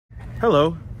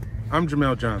Hello, I'm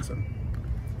Jamel Johnson.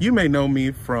 You may know me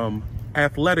from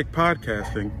athletic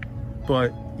podcasting,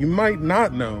 but you might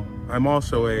not know I'm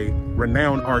also a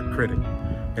renowned art critic,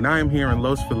 and I am here in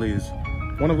Los Feliz,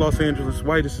 one of Los Angeles'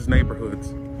 whitest neighborhoods,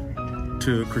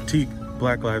 to critique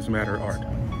Black Lives Matter art.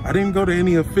 I didn't go to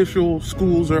any official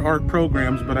schools or art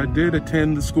programs, but I did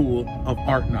attend the School of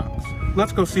Art Knocks.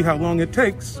 Let's go see how long it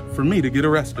takes for me to get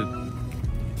arrested.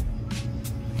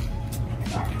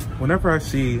 Whenever I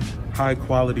see high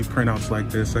quality printouts like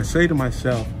this, I say to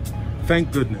myself,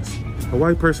 thank goodness, a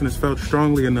white person has felt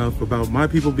strongly enough about my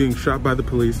people being shot by the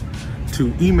police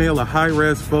to email a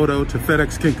high-res photo to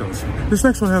FedEx Kinko's. This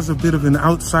next one has a bit of an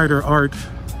outsider art,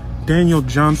 Daniel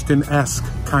Johnston-esque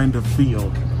kind of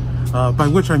feel, by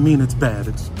which I mean it's bad.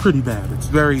 It's pretty bad. It's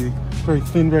very, very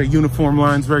thin, very uniform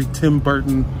lines, very Tim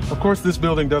Burton. Of course, this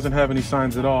building doesn't have any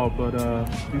signs at all, but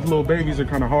these little babies are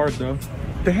kind of hard though.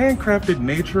 The handcrafted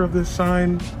nature of this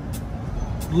sign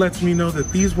lets me know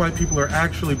that these white people are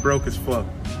actually broke as fuck,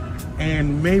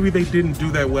 and maybe they didn't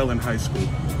do that well in high school.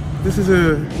 This is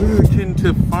akin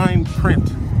to fine print.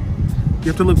 You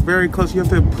have to look very close. You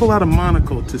have to pull out a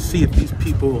monocle to see if these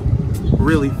people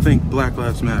really think Black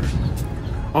Lives Matter.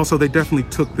 Also, they definitely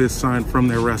took this sign from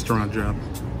their restaurant job.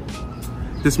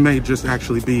 This may just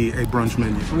actually be a brunch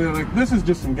menu. Yeah, like this is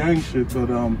just some gang shit, but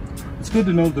it's good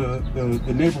to know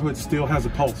the neighborhood still has a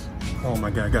pulse. Oh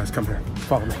my God, guys, come here,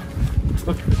 follow me.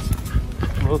 Look at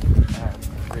this, look at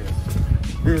this.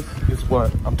 This is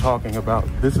what I'm talking about.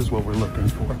 This is what we're looking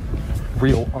for,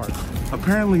 real art.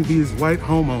 Apparently these white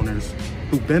homeowners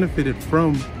who benefited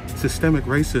from systemic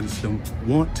racism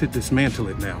want to dismantle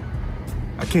it now.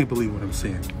 I can't believe what I'm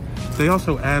seeing. They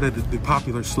also added the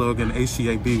popular slogan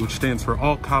ACAB, which stands for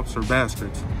All Cops Are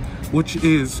Bastards, which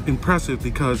is impressive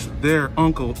because their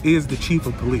uncle is the chief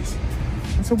of police.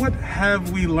 And so what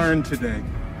have we learned today?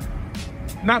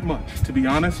 Not much, to be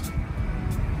honest.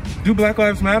 Do Black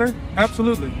Lives Matter?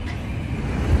 Absolutely.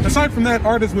 Aside from that,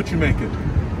 art is what you make it.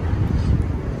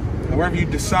 However you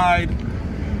decide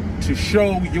to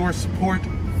show your support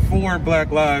for Black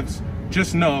lives,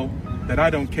 just know that I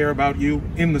don't care about you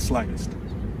in the slightest.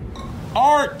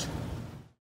 Art!